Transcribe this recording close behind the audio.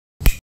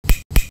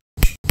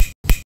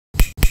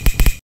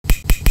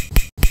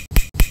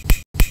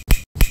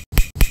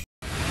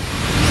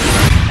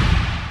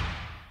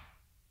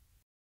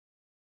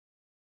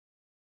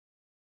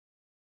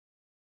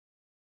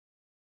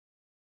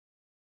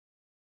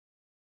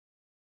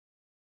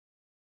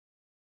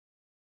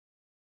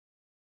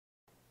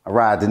All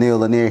right, Daniil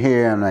Lanier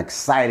here. I'm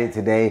excited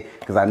today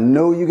because I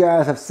know you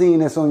guys have seen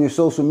this on your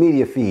social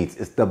media feeds.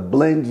 It's the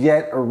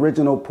Blendjet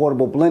original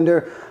portable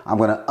blender. I'm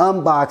going to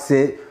unbox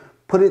it,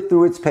 put it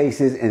through its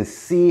paces, and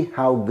see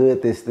how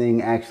good this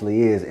thing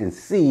actually is and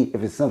see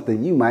if it's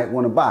something you might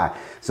want to buy.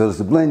 So it's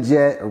the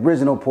Blendjet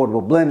original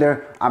portable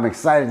blender. I'm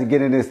excited to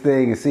get in this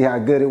thing and see how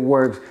good it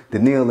works.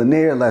 Daniil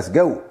Lanier, let's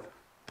go.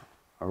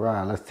 All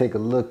right, let's take a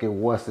look at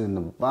what's in the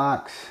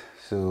box.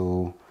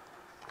 So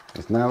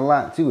it's not a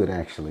lot to it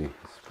actually.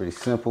 Pretty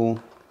simple.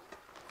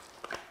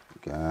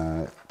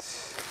 Got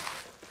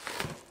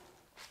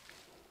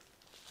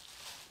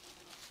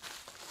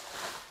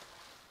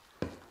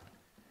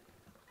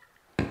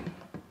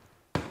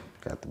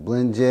the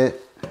Blendjet.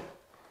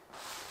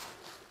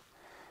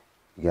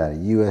 You got a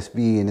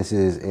USB, and this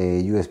is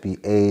a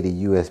USB-A to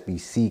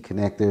USB-C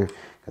connector,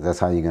 because that's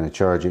how you're going to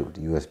charge it with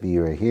the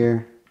USB right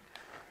here.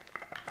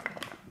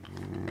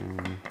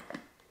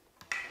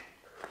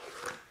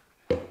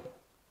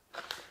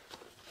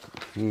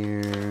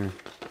 Here,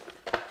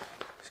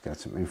 it's got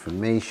some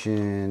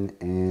information,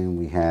 and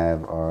we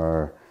have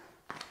our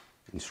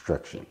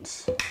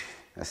instructions.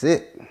 That's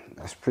it.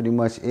 That's pretty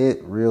much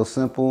it. Real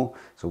simple.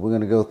 So we're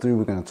going to go through,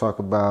 we're going to talk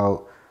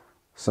about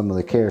some of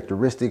the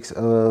characteristics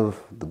of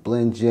the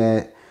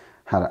Blendjet,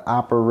 how to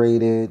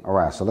operate it. All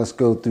right, so let's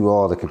go through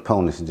all the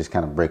components and just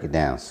kind of break it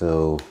down.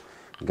 So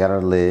we got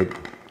our lid,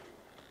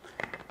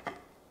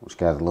 which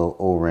got a little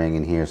O-ring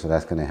in here, so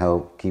that's going to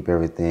help keep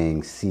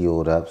everything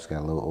sealed up. It's got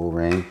a little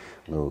O-ring,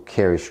 a little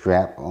carry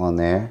strap on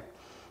there.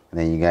 And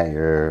then you got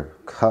your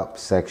cup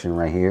section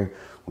right here,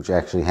 which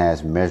actually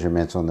has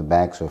measurements on the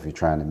back. So if you're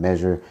trying to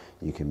measure,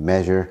 you can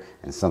measure.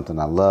 And something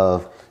I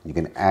love, you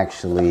can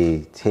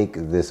actually take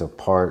this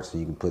apart, so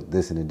you can put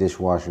this in the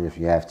dishwasher if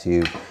you have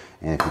to.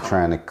 And if you're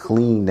trying to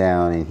clean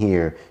down in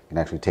here, you can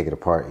actually take it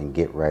apart and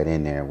get right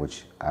in there,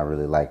 which I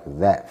really like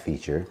that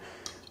feature.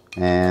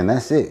 And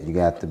that's it. You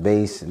got the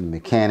base and the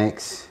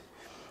mechanics.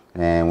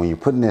 And when you're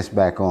putting this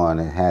back on,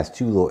 it has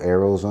two little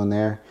arrows on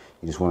there.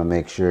 You just want to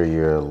make sure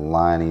you're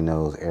lining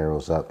those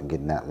arrows up and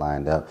getting that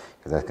lined up,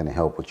 because that's going to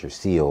help with your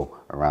seal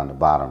around the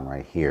bottom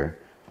right here.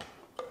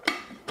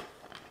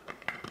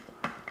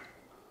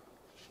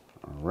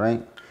 All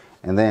right.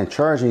 And then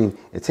charging,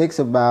 it takes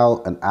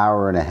about an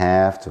hour and a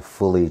half to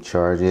fully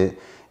charge it.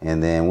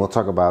 And then we'll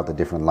talk about the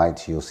different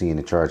lights you'll see in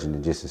the charging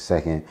in just a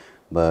second.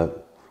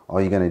 But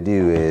all you're going to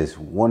do is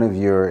one of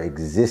your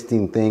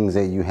existing things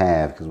that you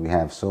have, because we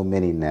have so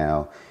many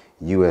now,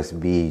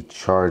 USB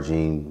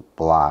charging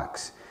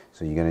blocks.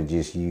 So you're going to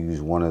just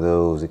use one of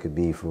those. It could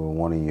be for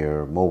one of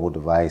your mobile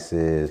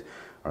devices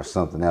or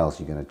something else.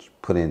 You're going to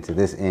put into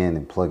this end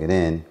and plug it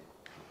in.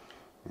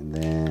 And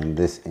then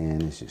this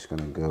end is just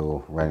going to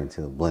go right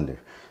into the blender.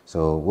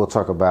 So we'll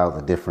talk about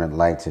the different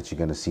lights that you're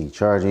going to see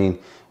charging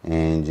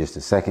in just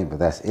a second. But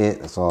that's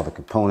it. That's all the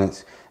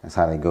components. That's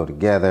how they go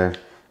together.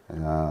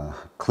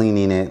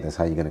 Cleaning it, that's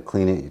how you're going to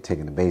clean it. You're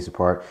taking the base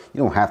apart.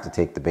 You don't have to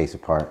take the base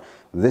apart.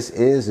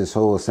 This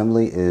whole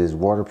assembly is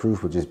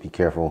waterproof, but just be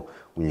careful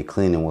when you're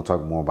cleaning. We'll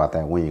talk more about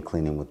that when you're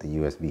cleaning with the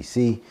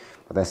USB-C.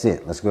 But that's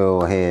it. Let's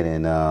go ahead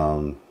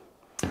and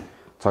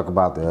talk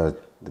about the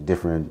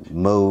different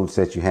modes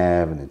that you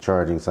have and the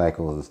charging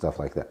cycles and stuff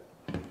like that.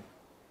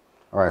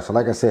 All right, so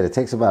like I said, it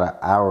takes about an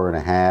hour and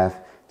a half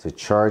to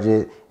charge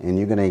it, and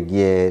you're going to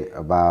get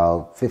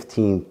about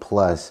 15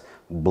 plus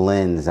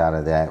blends out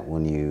of that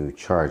when you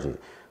charge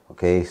it.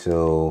 Okay,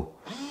 so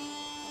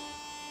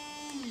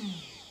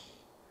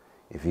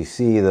if you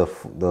see the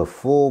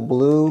full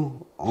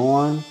blue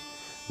on,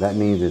 that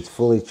means it's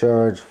fully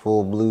charged,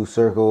 full blue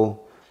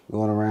circle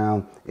going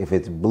around. If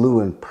it's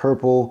blue and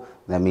purple,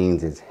 that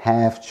means it's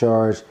half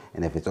charged.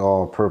 And if it's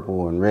all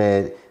purple and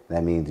red,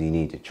 that means you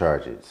need to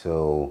charge it.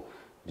 So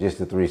just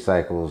the 3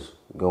 cycles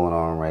going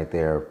on right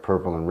there.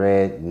 Purple and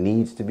red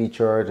needs to be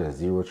charged. At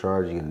 0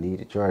 charge, you're going to need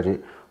to charge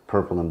it.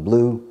 Purple and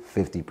blue,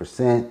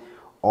 50%.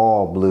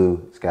 All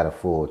blue, it's got a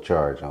full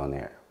charge on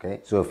there.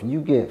 Okay, so if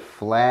you get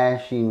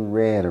flashing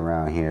red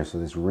around here, so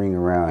this ring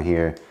around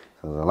here,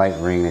 so the light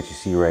ring that you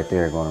see right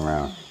there going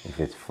around, if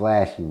it's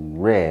flashing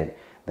red,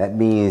 that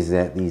means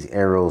that these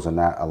arrows are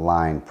not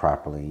aligned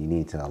properly. You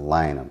need to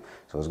align them.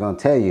 So it's going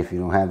to tell you if you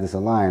don't have this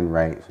aligned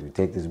right. So you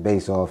take this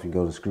base off, you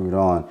go to screw it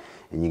on,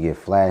 and you get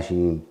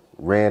flashing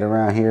red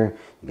around here,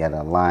 you got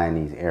to align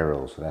these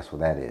arrows. So that's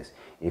what that is.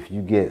 If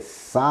you get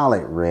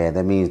solid red,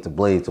 that means the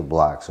blades are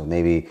blocked. So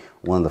maybe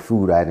one of the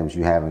food items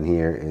you have in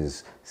here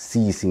is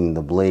seizing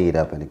the blade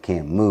up and it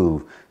can't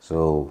move.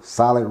 So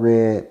solid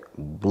red,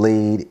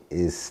 blade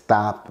is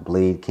stopped,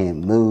 blade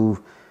can't move.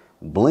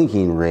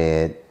 Blinking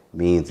red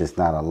means it's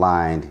not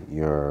aligned.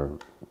 Your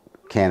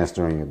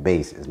canister and your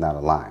base is not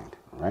aligned.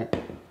 All right.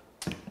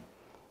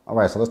 All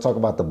right, so let's talk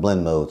about the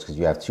blend modes, because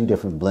you have 2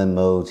 different blend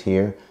modes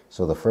here.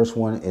 So the first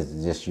one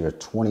is just your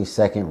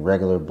 20-second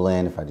regular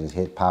blend. If I just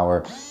hit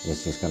power,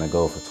 it's just going to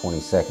go for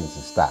 20 seconds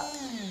and stop.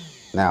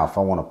 Now, if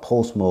I want a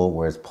pulse mode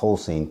where it's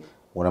pulsing,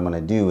 what I'm going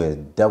to do is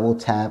double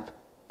tap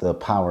the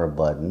power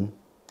button,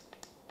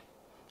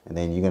 and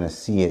then you're going to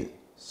see it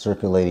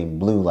circulating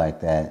blue like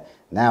that.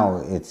 Now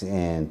it's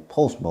in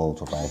pulse mode,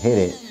 so if I hit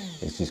it,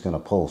 it's just gonna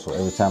pulse. So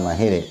every time I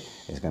hit it,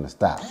 it's gonna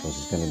stop. So it's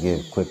just gonna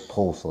give a quick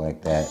pulse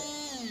like that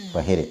if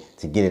I hit it.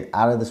 To get it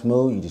out of this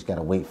mode, you just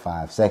gotta wait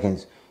 5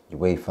 seconds. You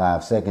wait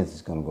 5 seconds,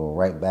 it's gonna go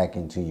right back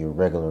into your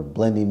regular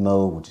blending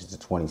mode, which is the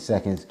 20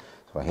 seconds.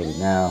 So if I hit it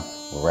now,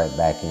 we're right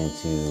back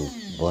into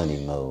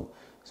blending mode.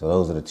 So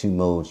those are the two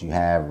modes you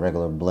have,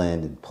 regular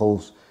blend and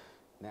pulse.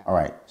 All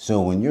right,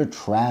 so when you're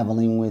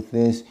traveling with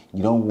this,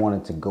 you don't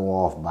want it to go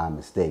off by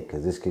mistake,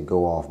 because this could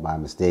go off by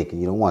mistake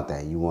and you don't want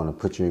that. You want to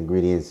put your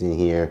ingredients in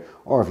here,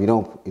 or if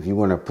you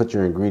want to put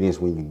your ingredients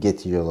when you get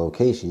to your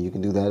location, you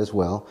can do that as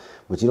well.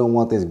 But you don't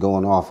want this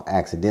going off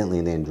accidentally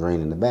and then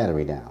draining the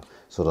battery down.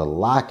 So to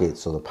lock it,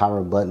 so the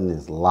power button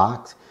is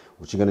locked,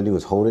 what you're going to do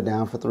is hold it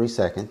down for 3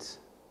 seconds.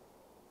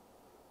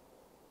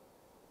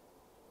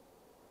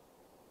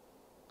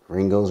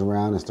 Ring goes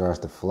around and starts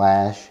to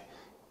flash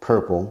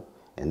purple.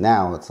 And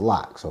now it's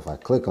locked. So if I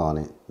click on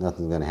it,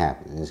 nothing's going to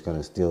happen. It's going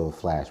to still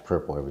flash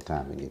purple every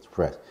time it gets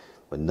pressed.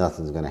 But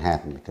nothing's going to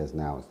happen because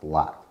now it's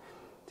locked.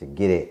 To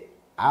get it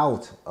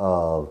out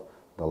of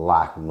the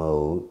lock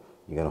mode,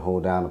 you're going to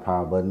hold down the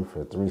power button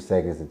for 3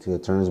 seconds until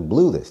it turns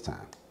blue this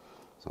time.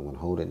 So I'm going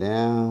to hold it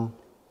down.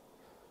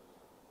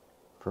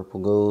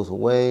 Purple goes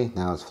away.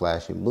 Now it's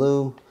flashing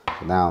blue.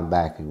 So now I'm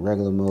back in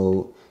regular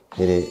mode.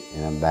 Hit it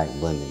and I'm back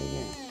blending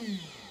again.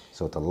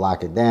 So to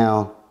lock it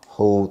down,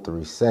 hold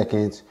 3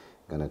 seconds.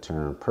 Gonna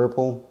turn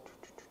purple.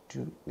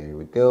 There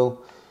we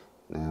go.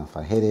 Now if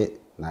I hit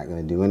it, not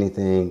gonna do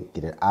anything.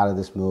 Get it out of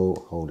this mode,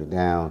 hold it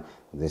down.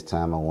 This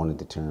time I want it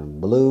to turn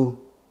blue.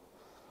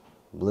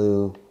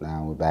 Blue.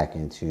 Now we're back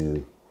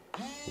into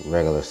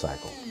regular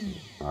cycle.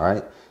 All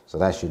right, so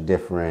that's your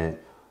different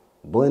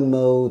blend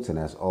modes, and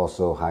that's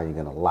also how you're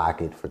gonna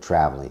lock it for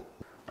traveling.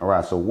 All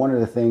right, so one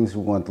of the things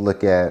we wanted to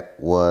look at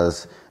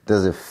was,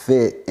 does it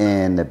fit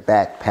in the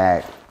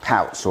backpack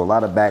pouch? So a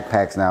lot of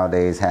backpacks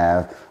nowadays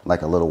have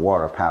like a little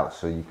water pouch,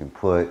 so you can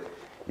put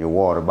your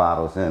water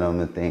bottles in them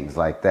and things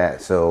like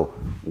that. So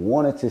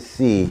wanted to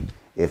see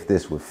if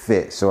this would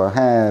fit. So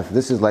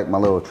this is like my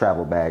little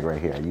travel bag right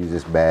here. I use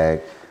this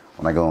bag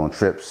when I go on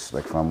trips,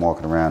 like if I'm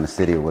walking around the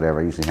city or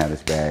whatever. I usually have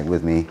this bag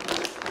with me.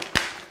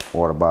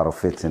 Water bottle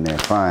fits in there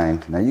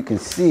fine. Now you can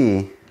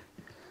see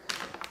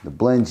the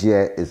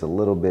Blendjet is a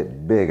little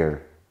bit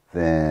bigger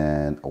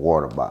than a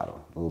water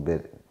bottle, a little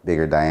bit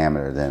bigger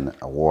diameter than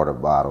a water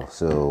bottle.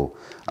 So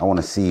I want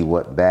to see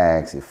what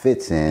bags it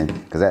fits in,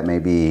 because that may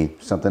be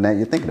something that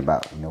you're thinking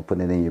about,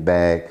 putting it in your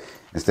bag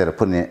instead of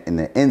putting it in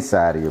the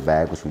inside of your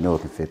bag, which we know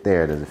it can fit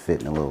there. Does it fit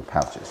in the little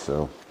pouches?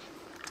 So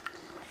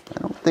I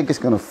don't think it's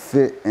going to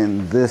fit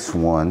in this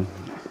one.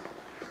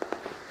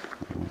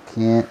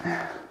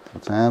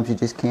 Sometimes you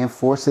just can't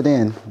force it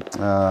in.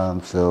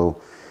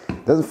 So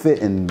it doesn't fit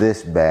in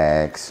this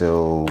bag.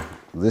 So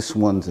this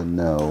one's a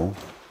no.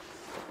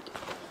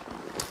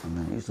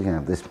 I usually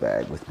have this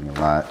bag with me a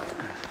lot.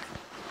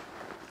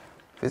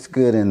 Fits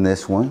good in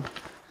this one.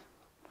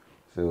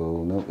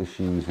 So no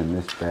issues in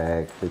this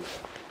bag.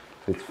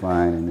 Fits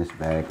fine in this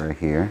bag right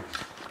here.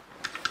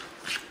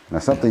 Now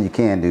something you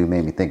can do,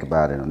 made me think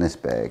about it on this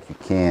bag. You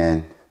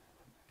can,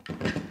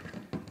 if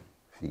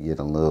you get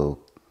a little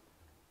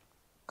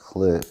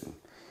clip,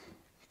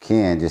 you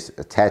can just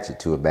attach it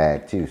to a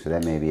bag too. So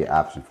that may be an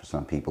option for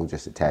some people,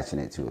 just attaching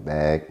it to a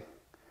bag.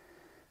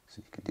 So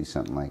you could do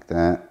something like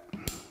that.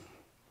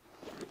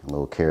 A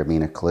little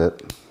carabiner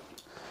clip.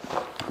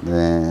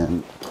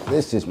 Then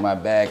this is my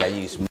bag I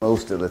use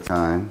most of the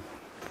time.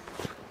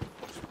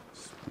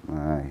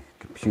 My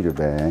computer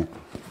bag.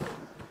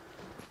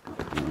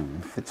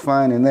 And it fits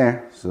fine in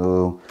there.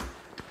 So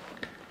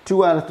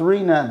 2 out of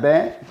 3, not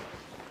bad.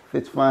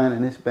 Fits fine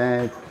in this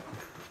bag.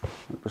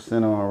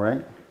 100% all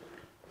right.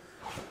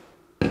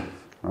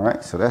 All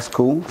right, so that's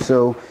cool.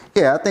 So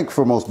yeah, I think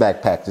for most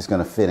backpacks, it's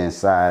gonna fit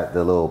inside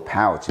the little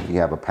pouch. If you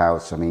have a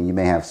pouch, I mean, you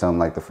may have some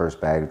like the first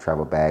bag, the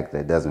travel bag,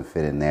 that doesn't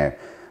fit in there.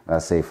 But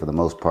I'd say for the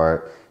most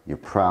part, you're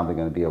probably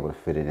gonna be able to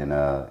fit it in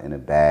a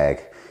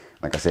bag.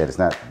 Like I said, it's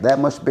not that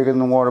much bigger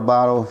than a water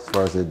bottle as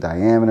far as the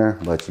diameter,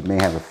 but you may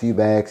have a few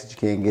bags that you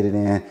can't get it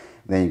in.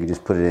 Then you can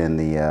just put it in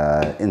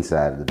the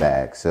inside of the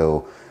bag.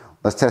 So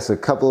let's test a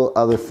couple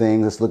other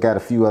things. Let's look at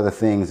a few other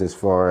things as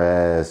far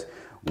as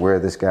where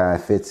this guy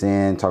fits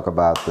in, talk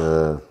about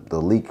the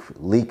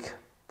leak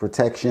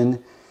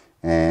protection,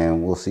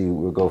 and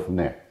we'll go from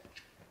there.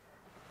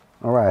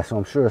 All right, so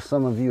I'm sure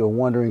some of you are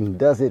wondering,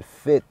 does it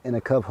fit in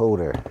a cup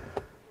holder?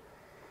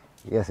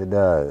 Yes, it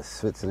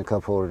does. Fits in a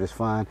cup holder just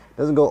fine.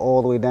 Doesn't go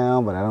all the way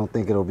down, but I don't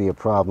think it'll be a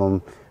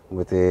problem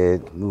with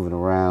it moving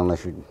around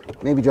unless you're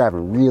maybe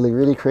driving really,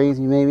 really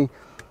crazy maybe.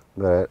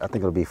 But I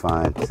think it'll be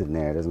fine sitting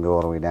there. It doesn't go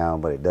all the way down,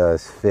 but it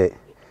does fit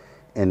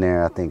in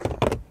there, I think,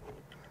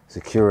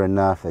 secure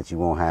enough that you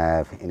won't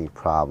have any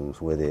problems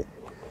with it.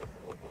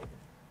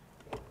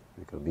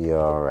 It'll be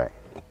all right.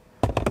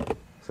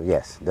 So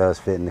yes, it does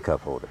fit in the cup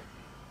holder.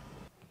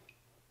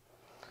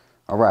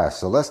 All right,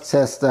 so let's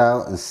test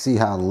out and see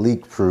how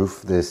leak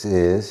proof this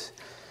is.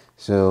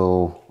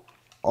 So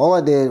all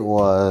I did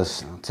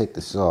was, I'll take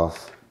this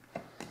off.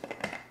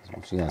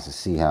 want you guys to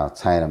see how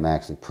tight I'm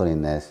actually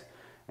putting this.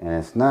 And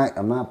it's not,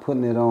 I'm not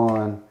putting it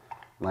on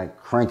like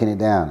cranking it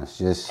down. It's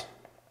just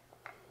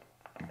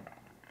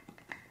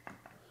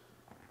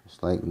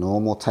like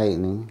normal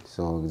tightening.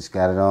 So we just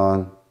got it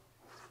on.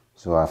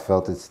 So I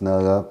felt it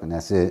snug up, and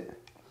that's it.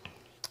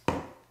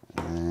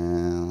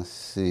 And let's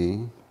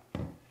see.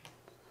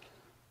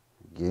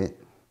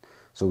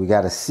 So we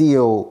got a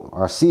seal.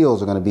 Our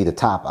seals are going to be the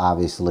top,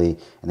 obviously,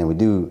 and then we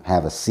do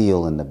have a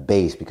seal in the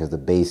base because the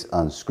base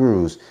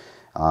unscrews.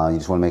 You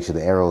just want to make sure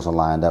the arrows are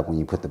lined up when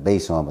you put the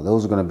base on. But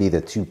those are going to be the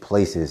two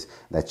places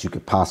that you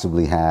could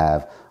possibly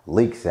have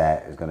leaks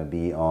at. Is going to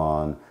be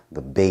on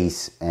the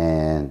base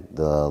and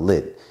the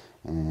lid.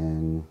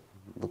 And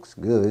looks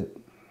good.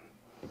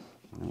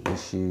 No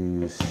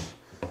issues.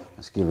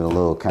 Let's give it a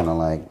little kind of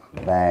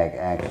like bag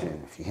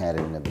action. If you had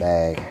it in a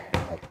bag,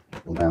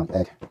 pull down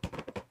bag.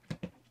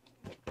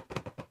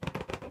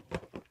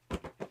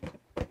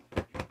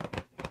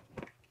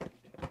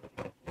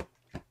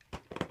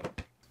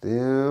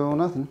 Still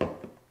nothing.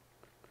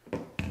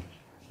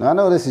 Now I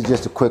know this is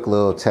just a quick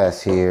little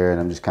test here,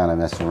 and I'm just kind of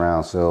messing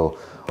around. So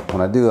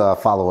when I do a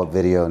follow-up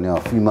video, in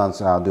a few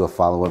months I'll do a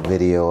follow-up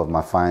video of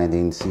my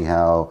findings, see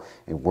how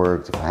it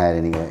worked, if I had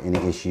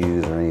any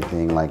issues or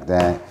anything like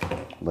that.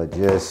 But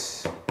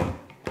just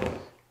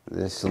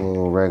this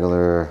little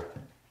regular,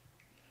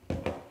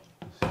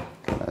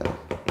 kind of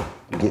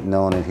getting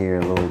on it here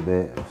a little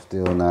bit. I'm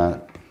still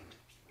not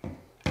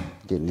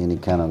getting any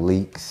kind of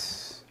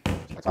leaks.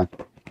 That's fine.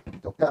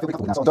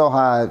 So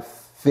how it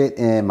fit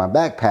in my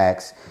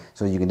backpacks,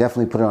 so you can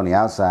definitely put it on the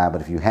outside,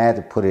 but if you had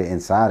to put it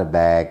inside a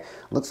bag,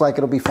 looks like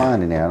it'll be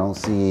fine in there. I don't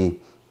see,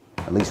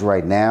 at least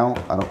right now,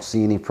 I don't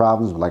see any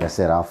problems, but like I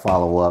said, I'll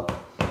follow up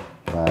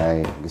if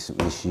I get some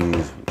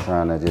issues. I'm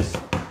trying to just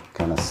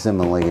kind of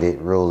simulate it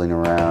rolling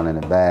around in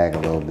a bag a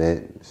little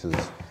bit. This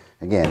is,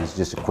 again, it's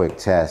just a quick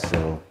test,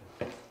 so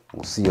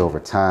we'll see over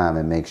time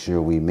and make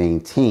sure we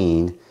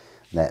maintain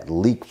that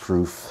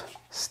leak-proof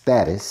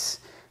status,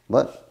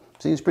 but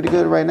seems pretty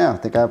good right now. I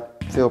think I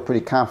feel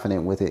pretty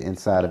confident with it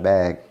inside a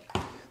bag. I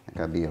think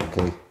I'll be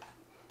okay.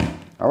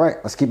 All right,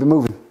 let's keep it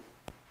moving.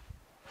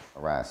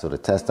 All right, so to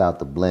test out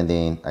the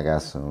blending, I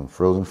got some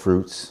frozen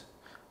fruits.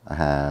 I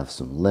have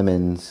some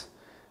lemons.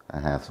 I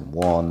have some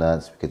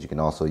walnuts, because you can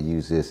also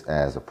use this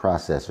as a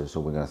processor. So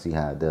we're gonna see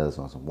how it does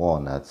on some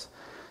walnuts.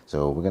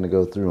 So we're gonna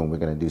go through and we're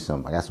gonna do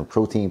some, I got some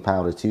protein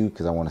powder too,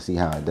 because I wanna see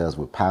how it does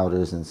with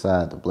powders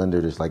inside the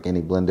blender, just like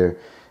any blender.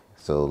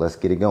 So let's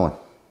get it going.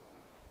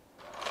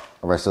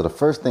 All right, so the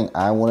first thing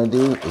I want to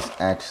do is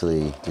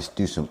actually just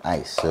do some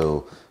ice.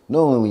 So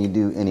normally when you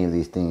do any of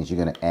these things,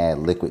 you're going to add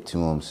liquid to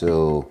them,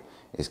 so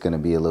it's going to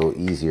be a little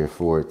easier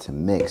for it to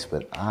mix.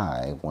 But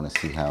I want to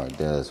see how it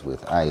does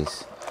with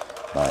ice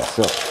by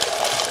itself.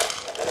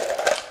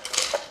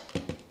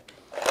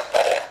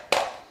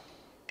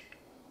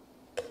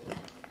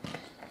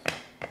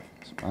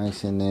 Some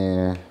ice in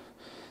there.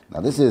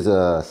 Now this is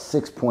a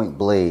 6-point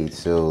blade,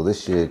 so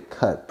this should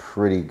cut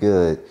pretty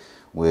good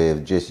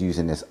with just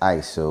using this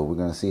ice. So we're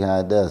gonna see how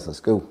it does. Let's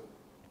go.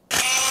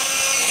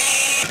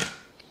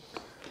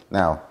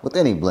 Now with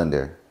any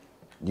blender,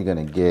 you're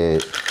gonna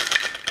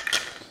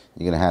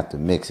have to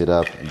mix it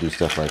up and do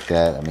stuff like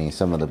that. I mean,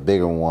 some of the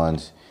bigger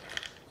ones,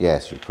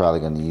 yes, you're probably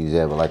gonna use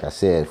that, but like I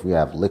said, if we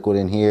have liquid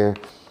in here,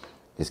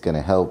 it's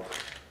gonna help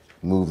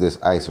move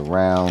this ice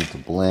around to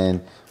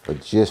blend.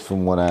 But just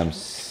from what I'm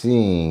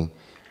seeing,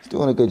 it's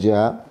doing a good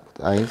job with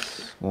the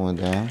ice going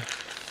down.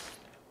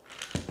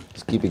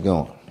 Let's keep it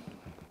going.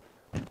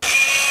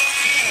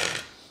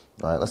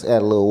 All right, let's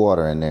add a little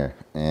water in there,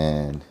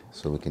 and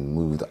so we can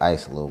move the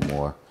ice a little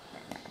more.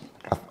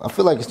 I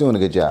feel like it's doing a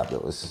good job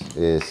though.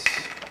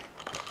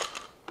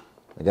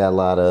 I got a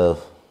lot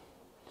of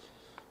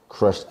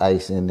crushed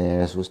ice in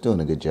there, so it's doing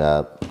a good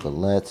job. But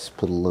let's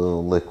put a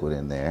little liquid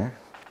in there.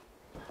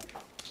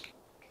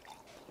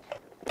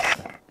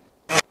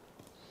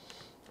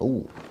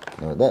 Oh, you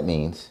know what that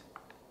means?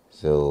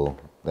 So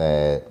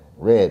that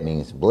red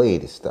means the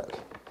blade is stuck.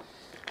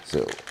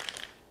 So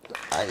the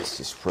ice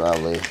is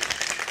probably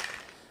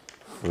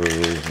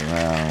froze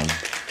around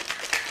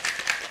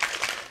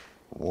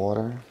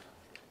water.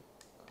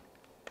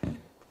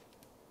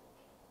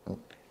 Oh,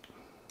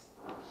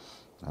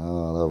 I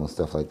love when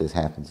stuff like this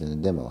happens in the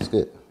demo. It's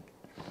good.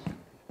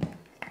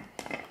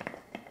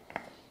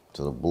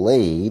 So the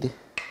blade is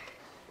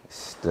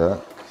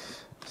stuck.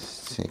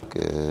 Let's take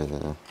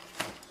a...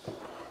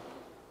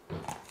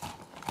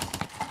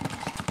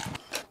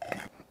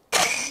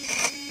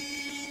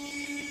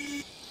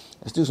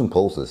 Let's do some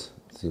pulses.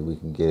 See if we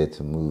can get it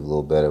to move a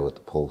little better with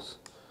the pulse.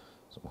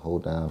 So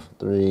hold down for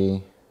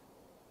 3.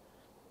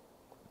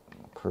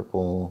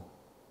 Purple.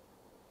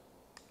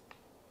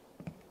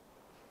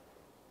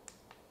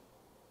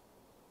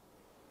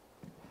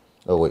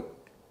 Oh wait,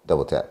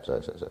 double tap.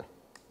 Sorry. That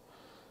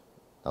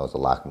was a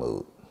lock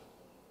mode.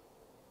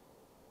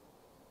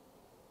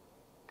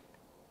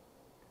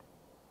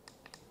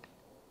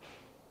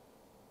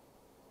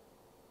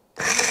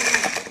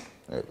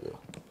 There we go.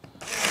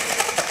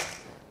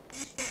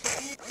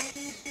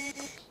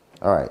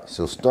 All right,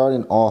 so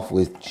starting off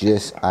with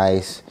just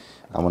ice,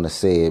 I'm gonna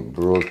say it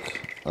broke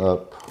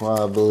up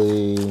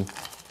probably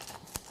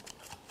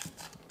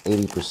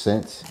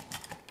 80%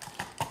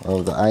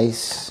 of the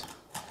ice.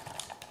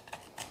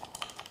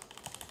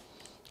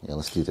 Yeah,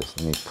 let's do this.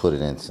 Let me put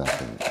it in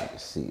something to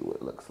see what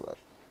it looks like.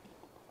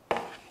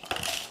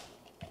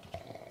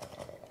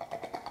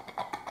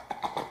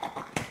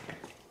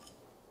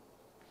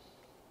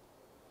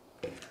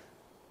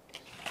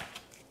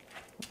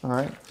 All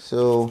right,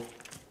 so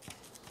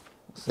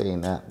say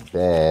not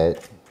bad.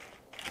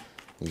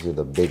 These are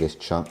the biggest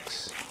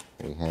chunks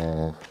we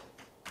have.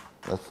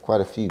 That's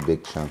quite a few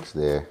big chunks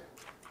there.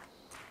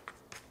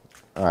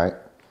 All right,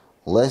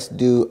 let's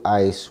do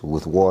ice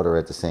with water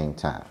at the same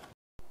time.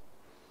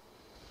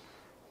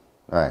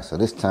 All right, so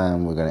this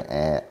time we're gonna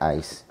add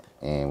ice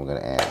and we're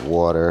gonna add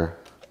water.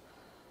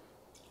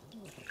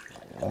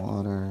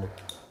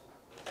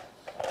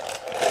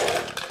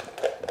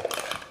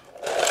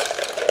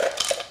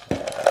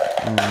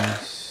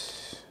 Ice.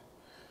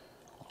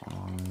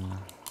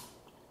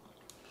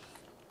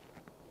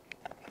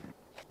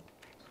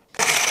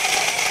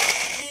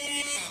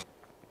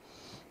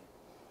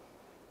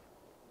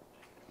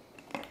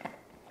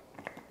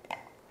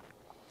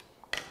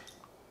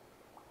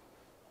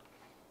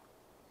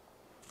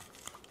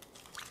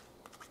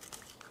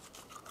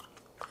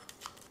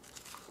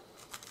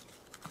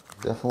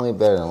 Definitely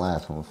better than the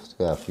last one. We've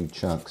got a few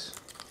chunks.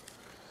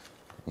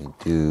 We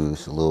do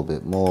just a little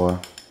bit more.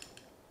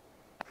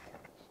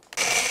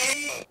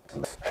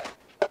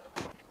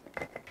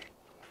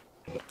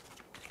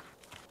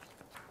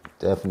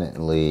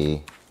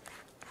 Definitely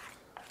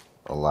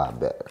a lot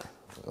better.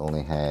 We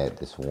only had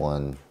this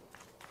one.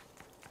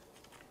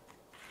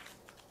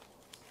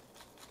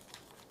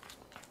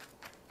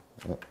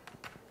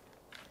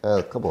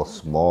 A couple of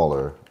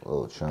smaller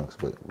little chunks,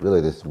 but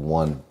really this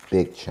one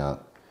big chunk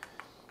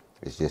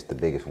is just the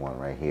biggest one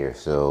right here.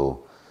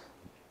 So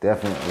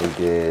definitely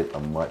did a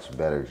much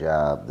better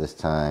job this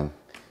time.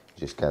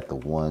 Just got the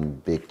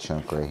one big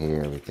chunk right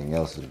here. Everything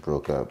else is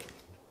broke up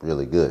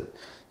really good.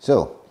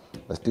 So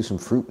let's do some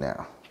fruit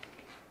now.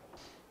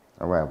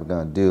 All right, we're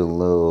gonna do a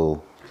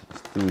little,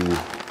 let's do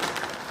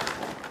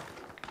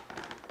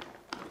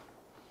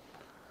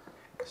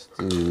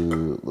a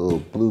little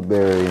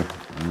blueberry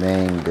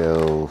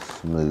mango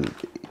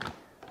smoothie.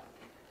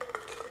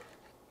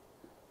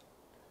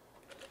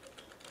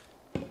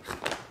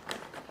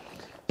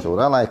 So what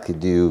I like to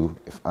do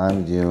if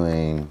I'm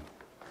doing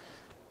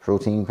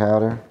protein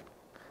powder,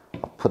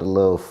 I'll put a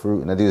little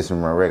fruit, and I do this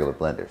in my regular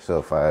blender. So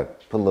if I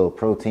put a little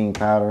protein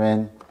powder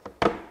in,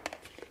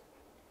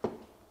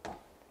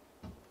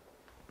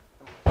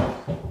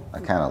 I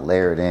kind of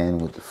layer it in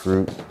with the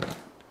fruit.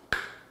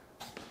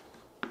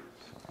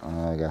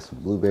 I got some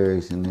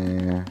blueberries in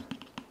there.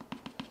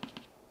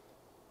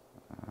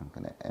 I'm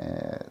gonna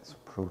add some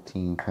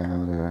protein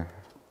powder.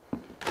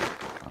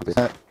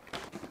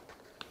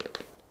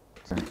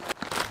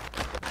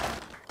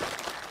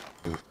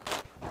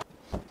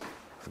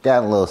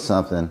 Forgot a little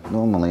something.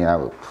 Normally I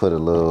would put a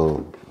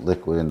little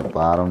liquid in the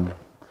bottom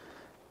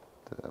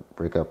to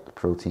break up the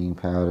protein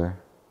powder.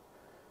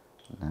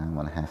 Now I'm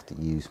gonna have to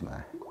use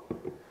my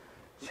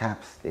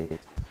chopstick.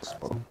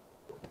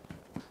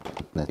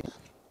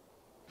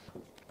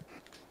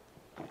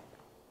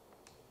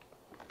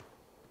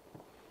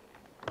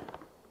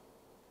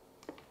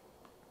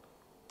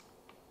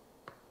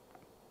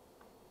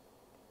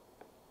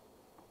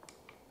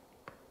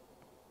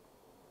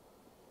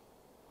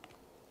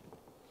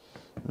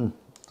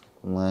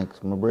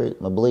 Like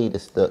my blade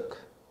is stuck.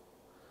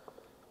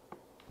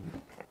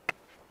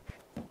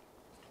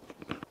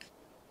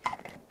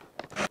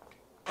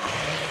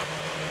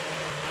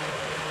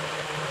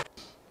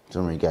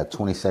 So we got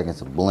 20 seconds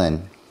to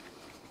blend.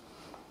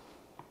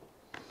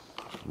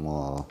 I'm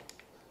gonna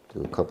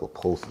do a couple of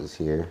pulses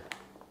here.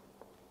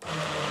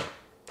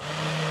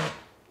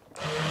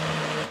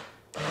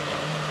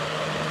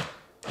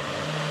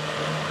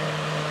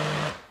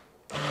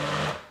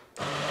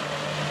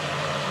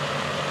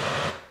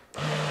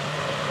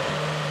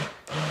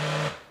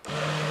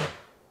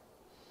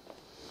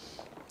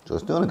 So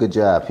it's doing a good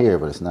job here,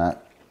 but it's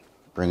not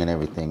bringing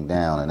everything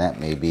down. And that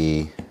may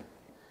be,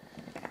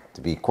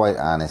 to be quite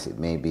honest, it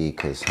may be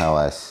because how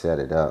I set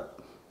it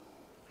up.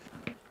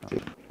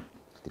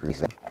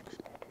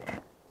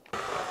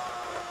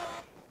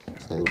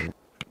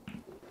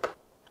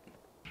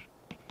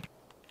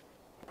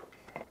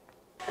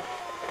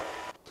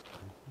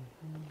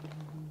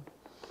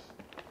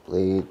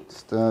 Blade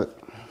stuck.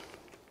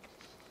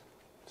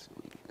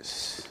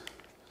 Just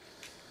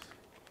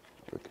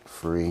work it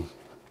free.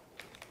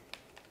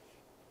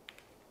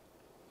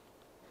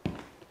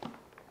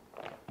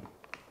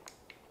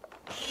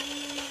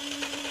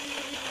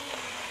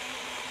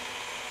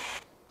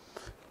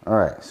 All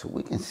right, so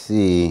we can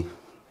see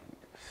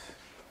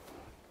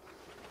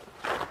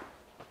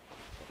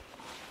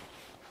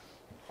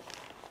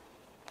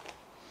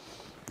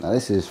now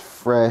this is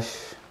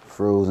fresh,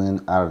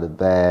 frozen out of the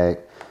bag,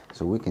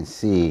 so we can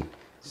see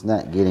it's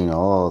not getting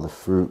all the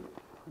fruit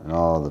and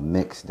all the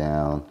mix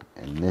down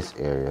in this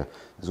area.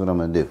 This is what I'm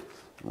gonna do.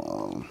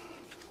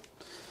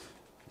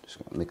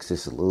 Just gonna mix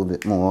this a little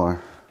bit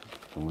more.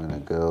 I'm gonna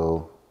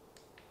go.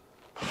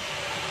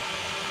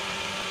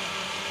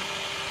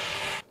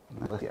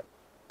 Yeah.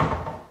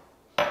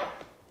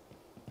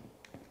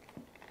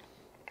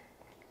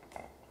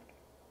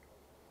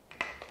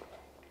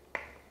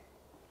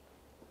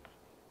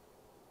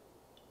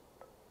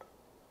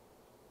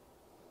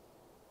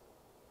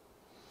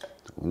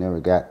 We never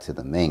got to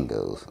the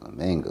mangoes. The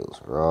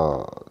mangoes are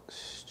all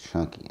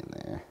chunky in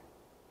there.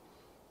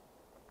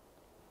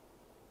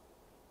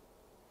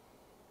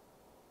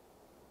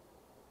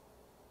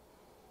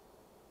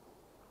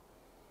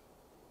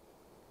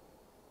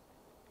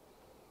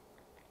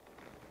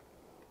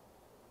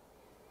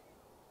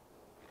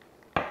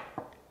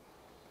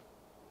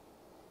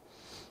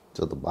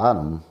 So the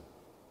bottom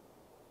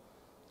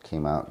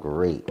came out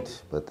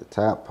great, but the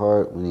top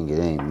part, we didn't get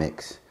any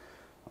mix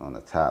on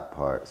the top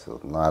part.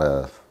 So a lot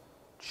of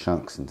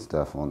chunks and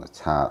stuff on the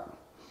top.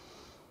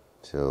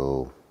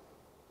 So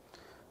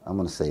I'm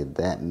gonna say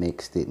that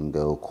mix didn't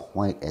go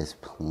quite as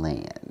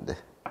planned.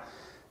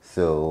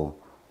 So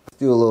let's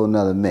do a little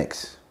another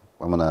mix.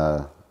 I'm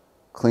gonna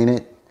clean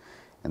it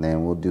and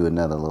then we'll do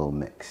another little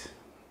mix.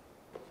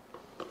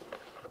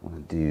 I'm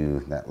gonna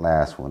do that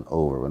last one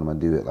over, but I'm gonna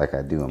do it like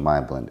I do in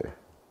my blender,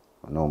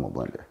 a normal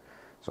blender.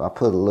 So I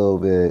put a little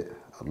bit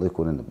of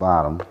liquid in the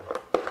bottom.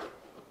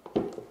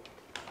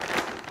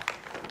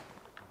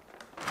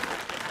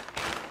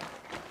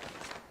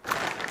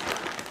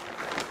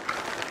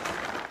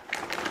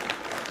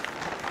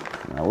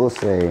 And I will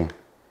say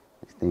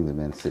these things have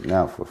been sitting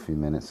out for a few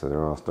minutes, so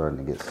they're all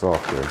starting to get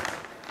softer.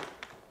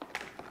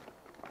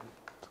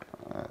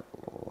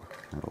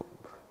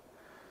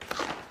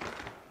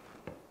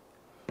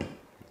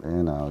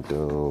 Then I'll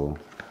go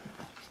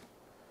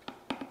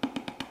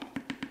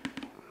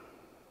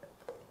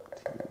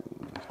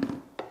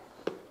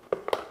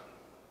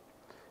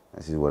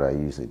this is what I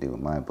usually do with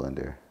my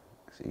blender.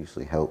 It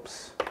usually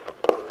helps.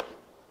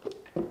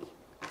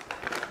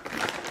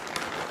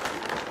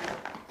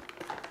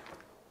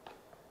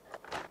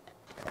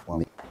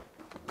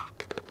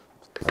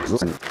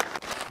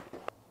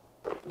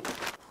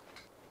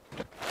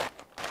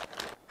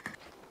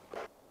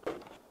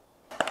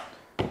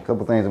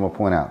 Couple things I'm gonna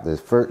point out. The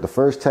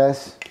first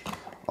test,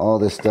 all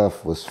this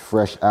stuff was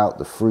fresh out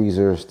the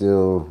freezer,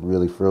 still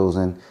really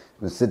frozen. It's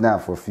been sitting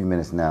out for a few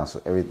minutes now,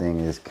 so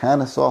everything is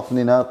kind of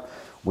softening up.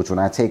 Which when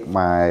I take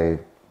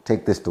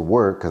this to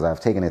work, because I've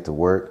taken it to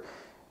work,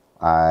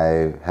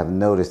 I have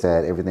noticed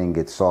that everything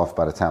gets soft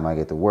by the time I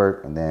get to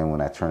work, and then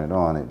when I turn it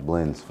on, it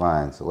blends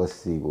fine. So let's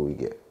see what we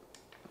get.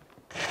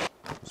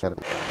 It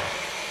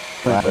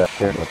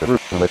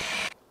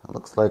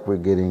looks like we're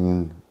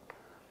getting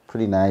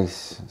pretty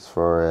nice as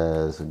far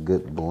as a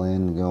good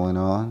blend going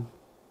on.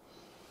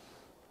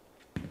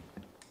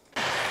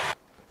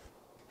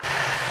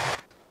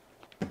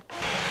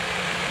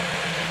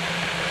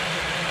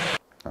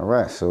 All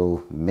right,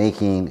 so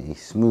making a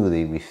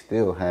smoothie, we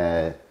still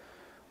had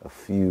a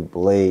few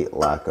blade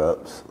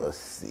lockups. Let's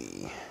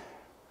see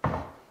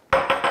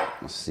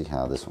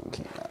how this one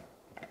came out.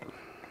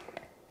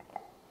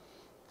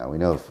 Now we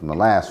know from the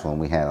last one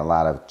we had a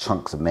lot of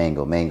chunks of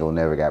mango. Mango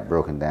never got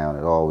broken down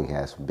at all. We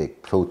had some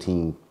big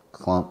protein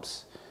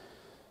clumps.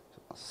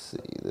 Let's see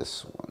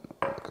this one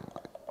looking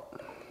like.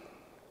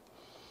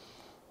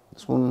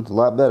 This one's a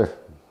lot better.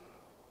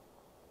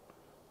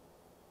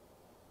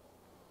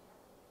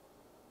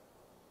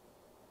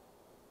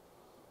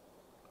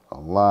 A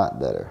lot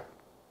better.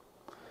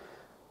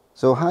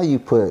 So how you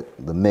put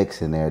the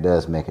mix in there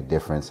does make a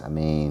difference. I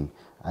mean,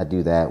 I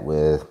do that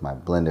with my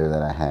blender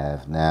that I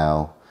have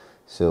now.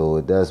 So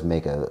it does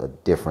make a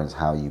difference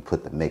how you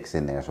put the mix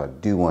in there. So I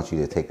do want you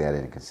to take that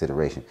into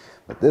consideration.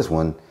 But this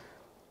one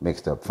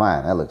mixed up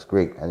fine. That looks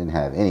great. I didn't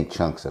have any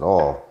chunks at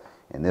all.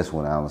 In this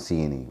one, I don't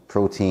see any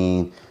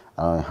protein.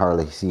 I don't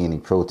hardly see any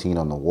protein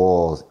on the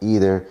walls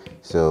either.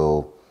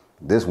 So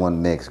this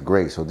one mixed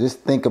great. So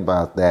just think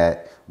about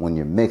that when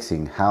you're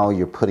mixing, how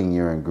you're putting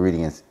your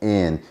ingredients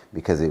in,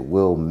 because it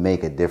will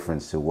make a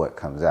difference to what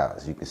comes out.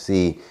 As you can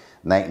see,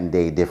 night and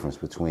day difference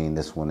between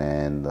this one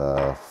and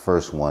the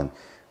first one.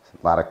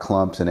 A lot of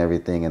clumps and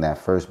everything in that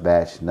first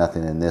batch,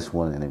 nothing in this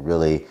one, and it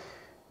really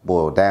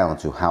boiled down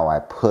to how I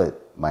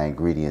put my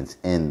ingredients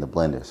in the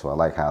blender. So I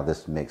like how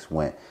this mix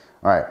went.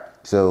 All right,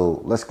 so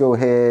let's go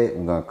ahead.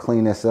 I'm gonna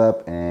clean this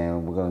up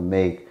and we're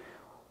gonna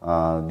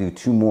do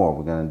two more.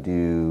 We're gonna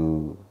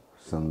do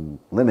some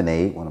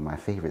lemonade, one of my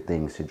favorite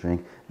things to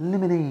drink.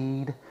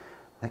 Lemonade,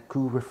 that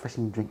cool,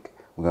 refreshing drink.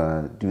 We're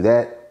gonna do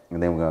that,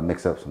 and then we're gonna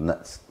mix up some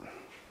nuts.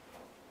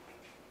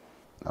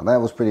 Now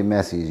that was pretty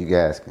messy, as you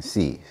guys can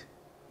see.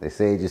 They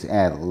say just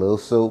add a little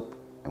soap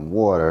and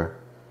water,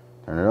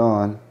 turn it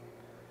on,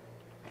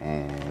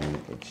 and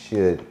it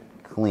should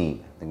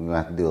clean. I think we're gonna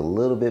have to do a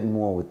little bit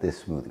more with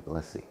this smoothie, but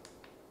let's see.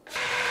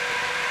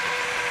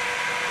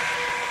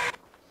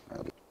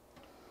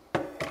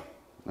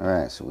 All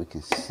right, so we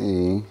can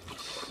see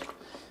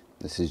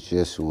this is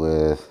just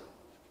with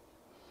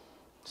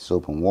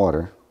soap and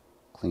water,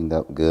 cleaned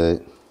up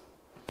good.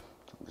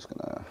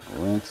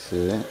 rinse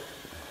it.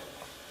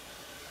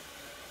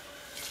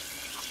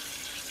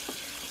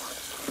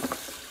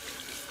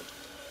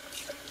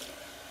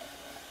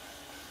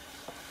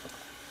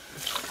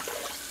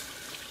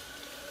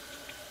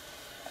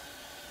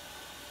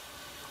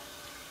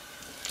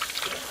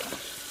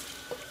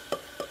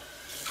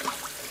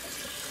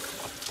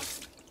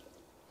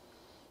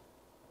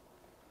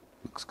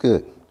 Looks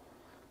good.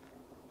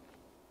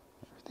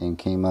 Everything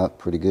came up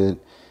pretty good.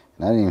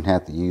 And I didn't even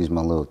have to use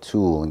my little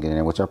tool and get in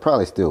there, which I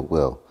probably still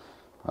will.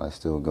 Probably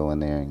still go in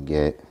there and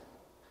get,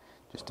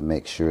 just to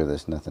make sure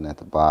there's nothing at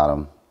the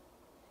bottom.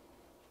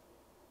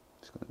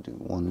 Just gonna do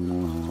one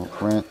more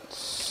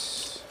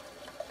rinse.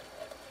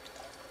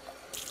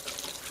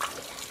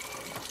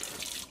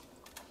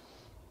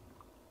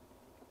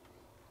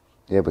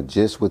 Yeah, but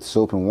just with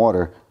soap and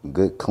water,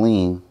 good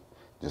clean,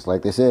 just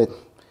like they said.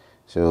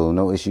 So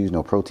no issues,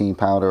 no protein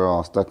powder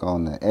all stuck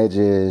on the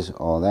edges,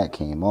 all that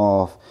came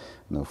off.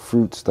 No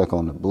fruit stuck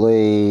on the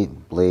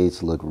blade.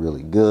 Blades look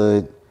really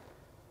good.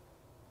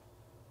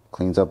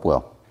 Cleans up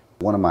well.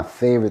 One of my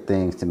favorite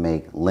things to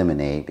make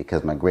lemonade,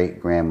 because my great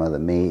grandmother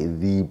made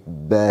the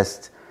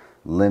best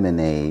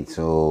lemonade.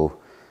 So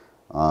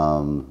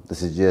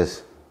this is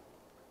just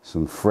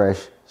some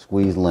fresh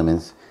squeezed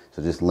lemons.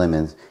 So just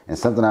lemons. And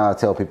something I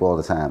tell people all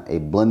the time, a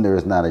blender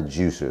is not a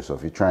juicer. So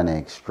if you're trying to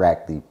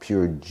extract the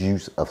pure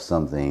juice of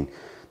something,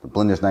 the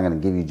blender is not going to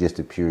give you just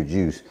the pure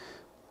juice.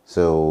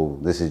 So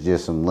this is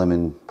just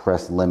some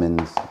pressed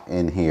lemons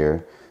in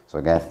here. So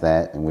I got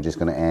that, and we're just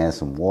going to add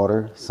some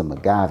water, some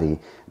agave.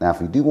 Now,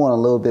 if you do want a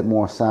little bit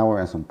more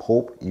sour and some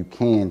pulp, you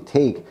can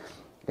take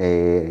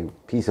a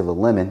piece of a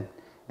lemon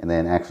and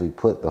then actually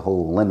put the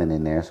whole lemon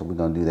in there. So we're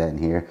going to do that in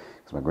here.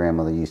 My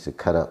grandmother used to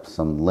cut up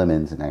some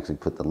lemons and actually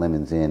put the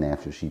lemons in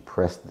after she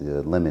pressed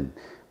the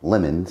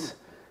lemons.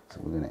 So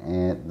we're going to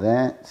add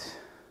that.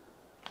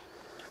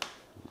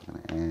 I'm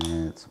going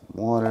to add some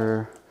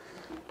water.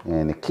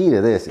 And the key to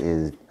this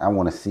is I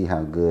want to see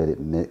how good it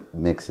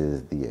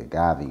mixes the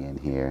agave in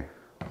here.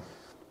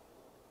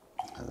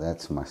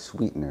 That's my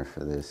sweetener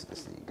for this,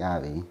 is the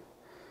agave.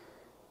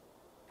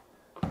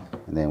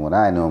 And then what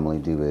I normally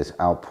do is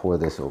I'll pour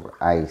this over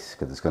ice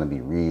because it's going to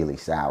be really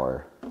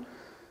sour.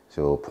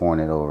 So pouring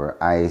it over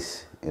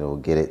ice, it'll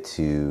get it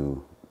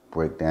to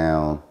break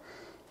down,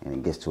 and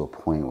it gets to a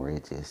point where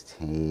it just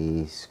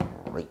tastes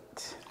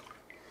great.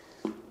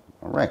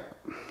 All right.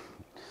 So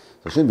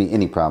there shouldn't be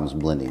any problems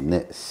blending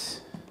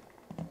this.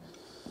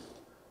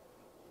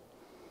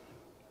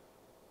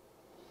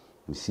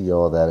 You see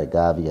all that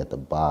agave at the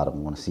bottom. I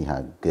want to see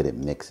how good it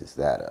mixes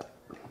that up.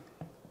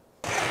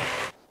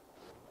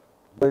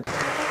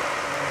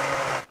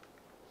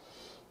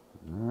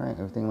 All right,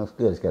 everything looks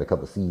good. It's got a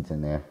couple seeds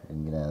in there. You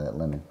can get out of that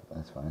lemon.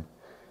 That's fine.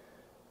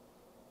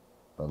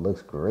 But it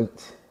looks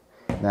great.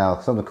 Now,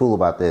 something cool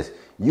about this,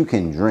 you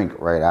can drink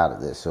right out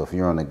of this. So if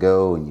you're on the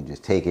go and you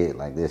just take it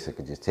like this, it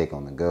could just take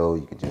on the go.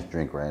 You can just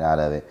drink right out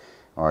of it.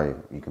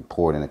 Or you can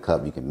pour it in a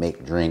cup. You can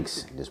make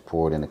drinks and just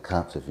pour it in a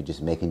cup. So if you're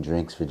just making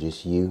drinks for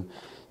just you,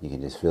 you can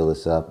just fill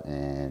this up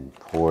and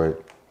pour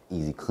it.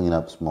 Easy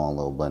cleanup, small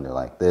little blender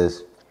like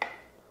this.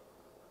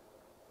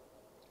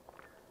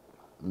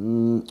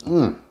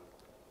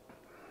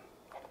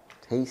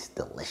 Tastes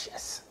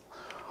delicious.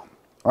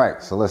 All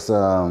right, so let's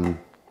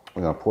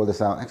we're gonna pour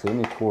this out. Actually,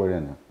 let me pour it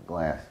in a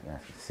glass. You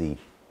guys can see.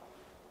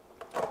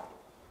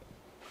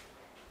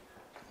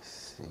 Let's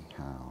see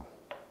how.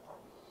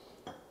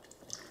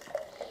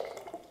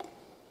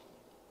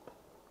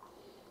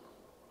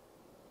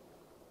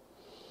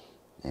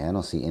 Yeah, I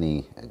don't see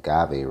any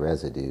agave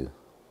residue.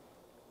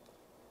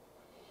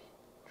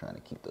 Trying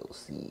to keep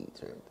those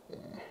seeds right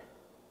there.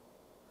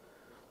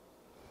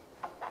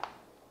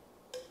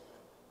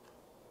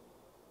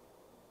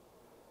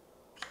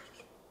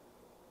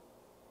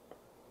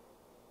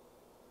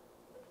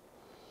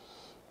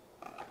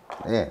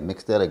 Yeah,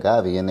 mix that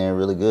agave in there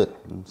really good.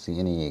 I don't see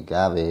any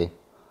agave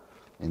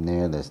in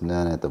there. There's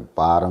none at the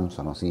bottom,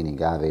 so I don't see any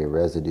agave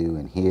residue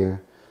in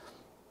here.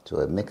 So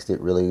it mixed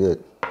it really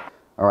good.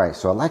 All right,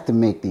 so I like to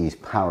make these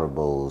power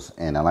bowls,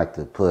 and I like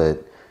to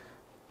put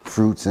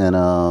fruits in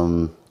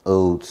them,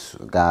 oats,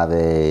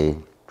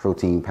 agave,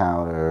 protein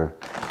powder,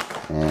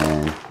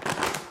 and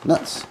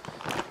nuts.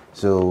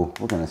 So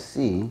we're gonna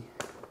see.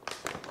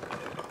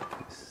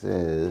 It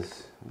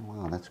says,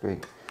 wow, that's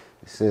great.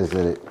 It says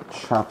that it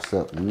chops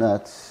up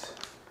nuts.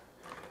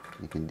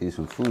 You can do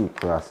some food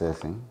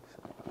processing.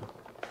 So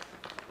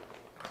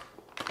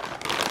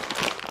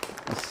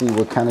let's see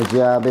what kind of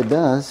job it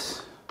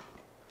does.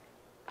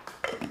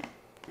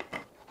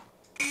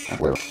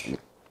 Well,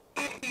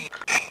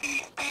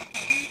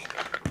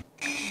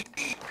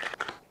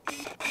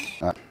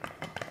 I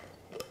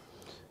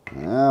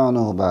don't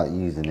know about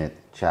using it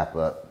to chop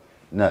up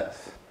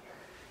nuts.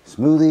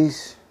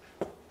 Smoothies,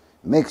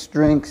 mixed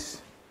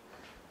drinks,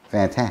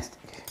 fantastic.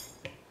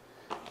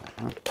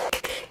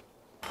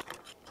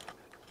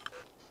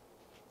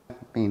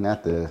 I mean,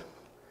 not the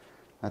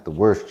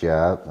worst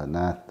job, but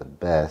not the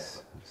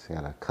best. It's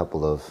got a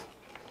couple of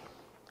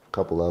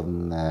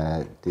them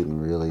that didn't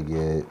really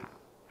get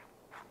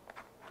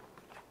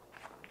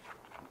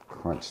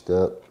crunched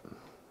up,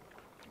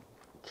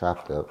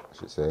 chopped up, I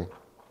should say.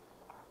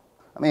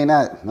 I mean,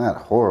 not a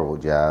horrible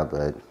job,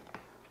 but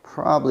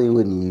probably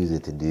wouldn't use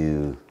it to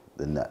do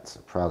the nuts.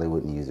 Probably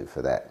wouldn't use it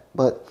for that.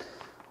 But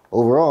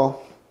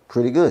overall,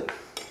 pretty good.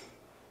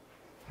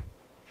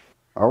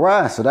 All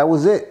right, so that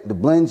was it. The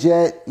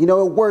Blendjet, you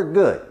know, it worked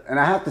good. And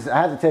I have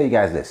to tell you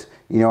guys this.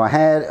 You know, I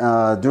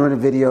had, during the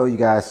video, you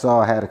guys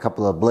saw I had a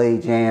couple of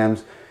blade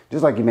jams,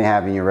 just like you may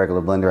have in your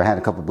regular blender. I had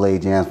a couple of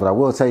blade jams, but I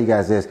will tell you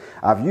guys this.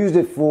 I've used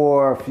it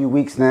for a few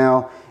weeks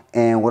now,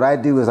 and what I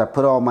do is I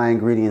put all my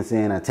ingredients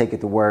in, I take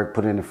it to work,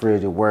 put it in the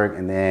fridge at work,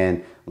 and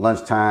then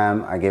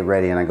lunchtime, I get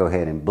ready and I go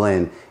ahead and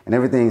blend, and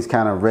everything's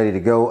kind of ready to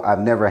go. I've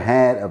never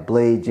had a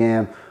blade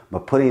jam,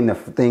 but putting the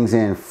things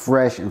in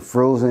fresh and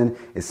frozen,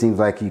 it seems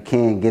like you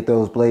can get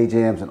those blade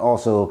jams. And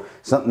also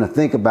something to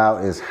think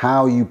about is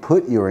how you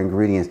put your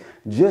ingredients.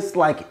 Just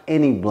like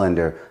any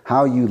blender,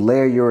 how you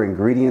layer your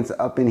ingredients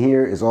up in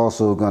here is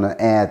also gonna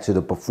add to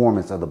the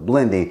performance of the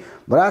blending.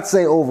 But I'd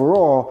say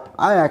overall,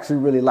 I actually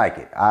really like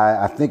it.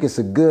 I think it's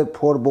a good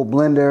portable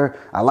blender.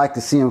 I like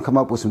to see them come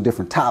up with some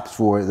different tops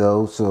for it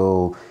though,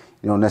 so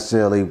you don't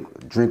necessarily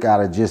drink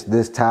out of just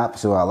this top,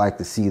 so I like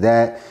to see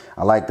that.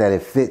 I like that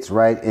it fits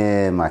right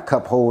in my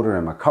cup holder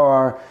in my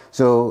car,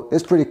 so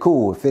it's pretty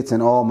cool. It fits in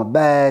all my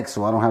bags,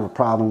 so I don't have a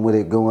problem with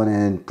it going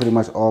in pretty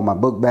much all my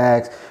book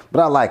bags.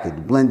 But I like it.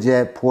 The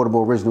Blendjet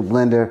portable original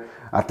blender.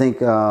 I think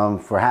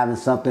for having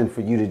something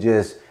for you to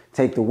just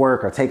take to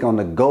work or take on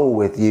the go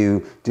with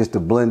you just to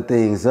blend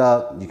things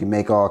up. You can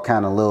make all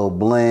kind of little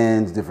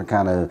blends, different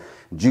kind of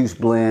juice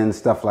blends,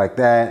 stuff like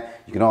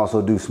that. You can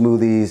also do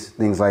smoothies,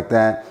 things like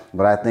that.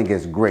 But I think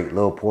it's great,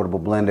 little portable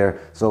blender.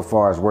 So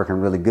far it's working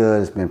really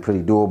good. It's been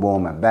pretty doable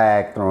in my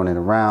bag, throwing it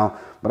around.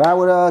 But I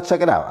would check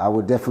it out. I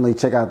would definitely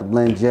check out the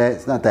Blendjet.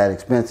 It's not that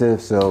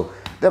expensive, so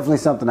definitely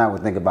something I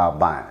would think about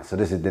buying. So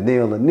this is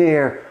Daniil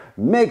Lanier.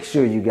 Make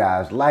sure you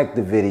guys like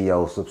the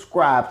video,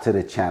 subscribe to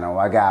the channel.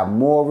 I got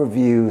more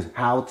reviews,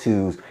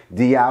 how-tos,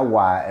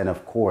 DIY, and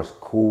of course,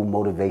 cool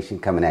motivation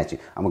coming at you.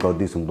 I'm gonna go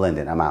do some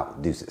blending. I'm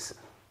out. Deuces.